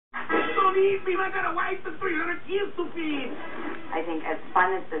don't eat me. I got a wife and 300 kids to feed. I think as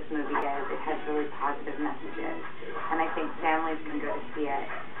fun as this movie is, it has really positive messages. And I think families can go to see it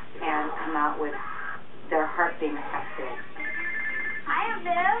and come out with their heart being affected. Hi,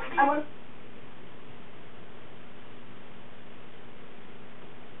 Viv.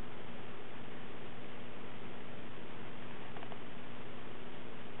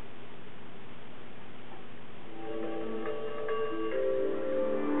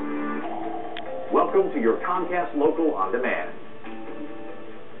 Welcome to your Comcast Local On Demand.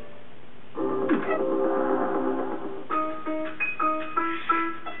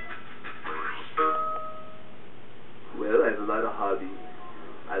 Well, I have a lot of hobbies.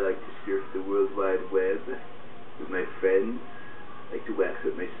 I like to surf the World Wide Web with my friends. I like to wax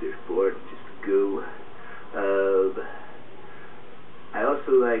up my surfboard just to go. I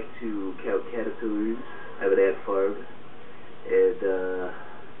also like to count caterpillars. I have an ant farm. And,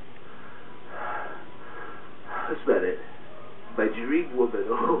 that's about it. My dream woman,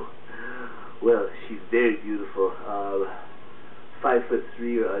 oh, well, she's very beautiful.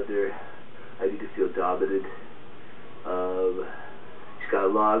 5'3" or under. I need to feel dominant. She's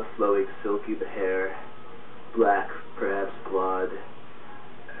got long, flowing, silky hair, black, perhaps blonde,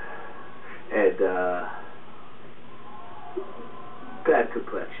 and bad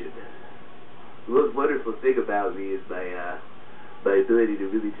complexion. The most wonderful thing about me is my ability to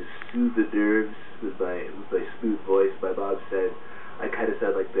really just soothe the nerves with my smooth voice. My mom said I kind of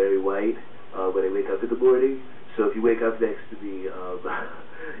sound like Barry White when I wake up in the morning. So if you wake up next to me,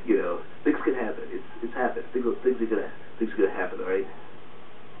 you know, things can happen. It's happened. Things are gonna happen. All right.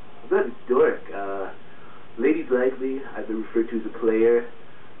 I'm not a dork. Ladies like me. I've been referred to as a player,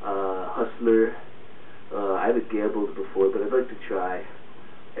 hustler. I haven't gambled before, but I'd like to try.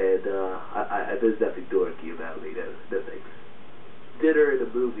 And there's nothing dorky about me. No thanks. Dinner in a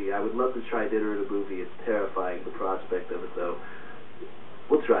movie. I would love to try dinner in a movie. It's terrifying, the prospect of it, though.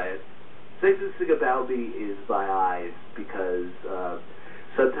 We'll try it. The second thing about me is my eyes, because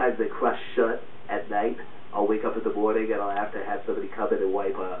sometimes they crush shut at night. I'll wake up in the morning and I'll have to have somebody come in and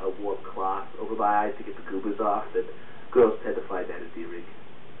wipe a warm cloth over my eyes to get the goobers off, and girls tend to find that endearing.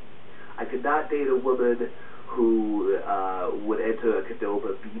 I could not date a woman who would enter a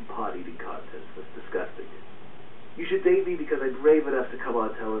Qdoba Bean Pot eating contest. That's disgusting. You should date me because I'm brave enough to come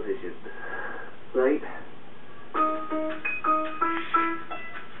on television. Right?